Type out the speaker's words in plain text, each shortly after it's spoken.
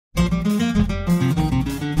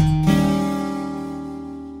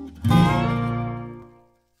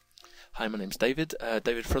Hi, my name's David,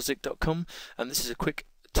 davidfrosdick.com, and this is a quick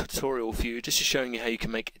tutorial for you just showing you how you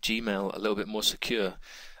can make Gmail a little bit more secure.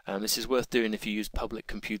 This is worth doing if you use public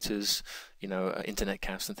computers, internet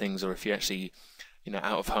cafes and things, or if you actually,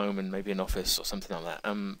 out of home and maybe an office or something like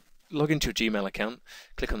that. Log into your Gmail account,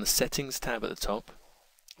 click on the Settings tab at the top.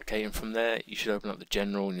 Okay, and from there you should open up the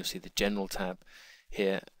General, and you'll see the General tab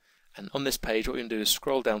here. And on this page, what you're going to do is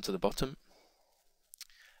scroll down to the bottom,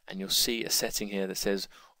 and you'll see a setting here that says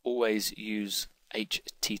always use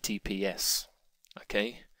HTTPS.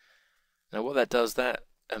 Okay. Now what that does, that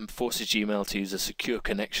forces Gmail to use a secure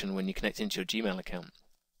connection when you connect into your Gmail account.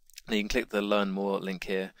 Now you can click the Learn More link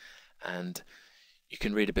here, and you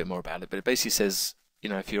can read a bit more about it. But it basically says,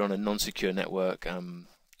 if you're on a non-secure network,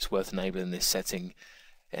 it's worth enabling this setting.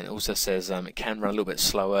 And it also says it can run a little bit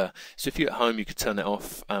slower. So if you're at home, you could turn it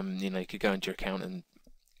off. You could go into your account and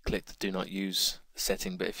click the Do Not Use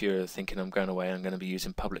setting. But if you're thinking, I'm going away, I'm going to be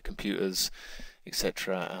using public computers,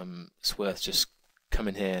 etc., it's worth just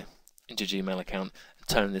coming here into your Gmail account and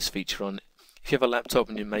turning this feature on. If you have a laptop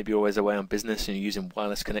and you're maybe always away on business and you're using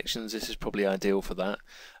wireless connections, this is probably ideal for that.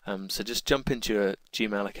 So just jump into your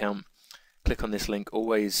Gmail account, click on this link,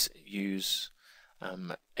 always use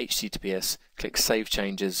HTTPS, click Save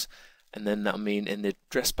Changes, and then that'll mean in the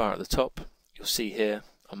address bar at the top, you'll see here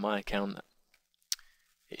on my account,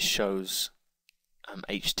 it shows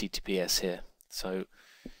HTTPS here. So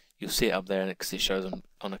you'll see it up there because it shows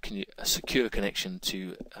on a secure connection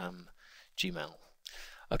to Gmail.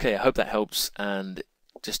 Okay, I hope that helps, and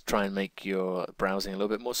just try and make your browsing a little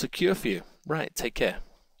bit more secure for you. Right, take care.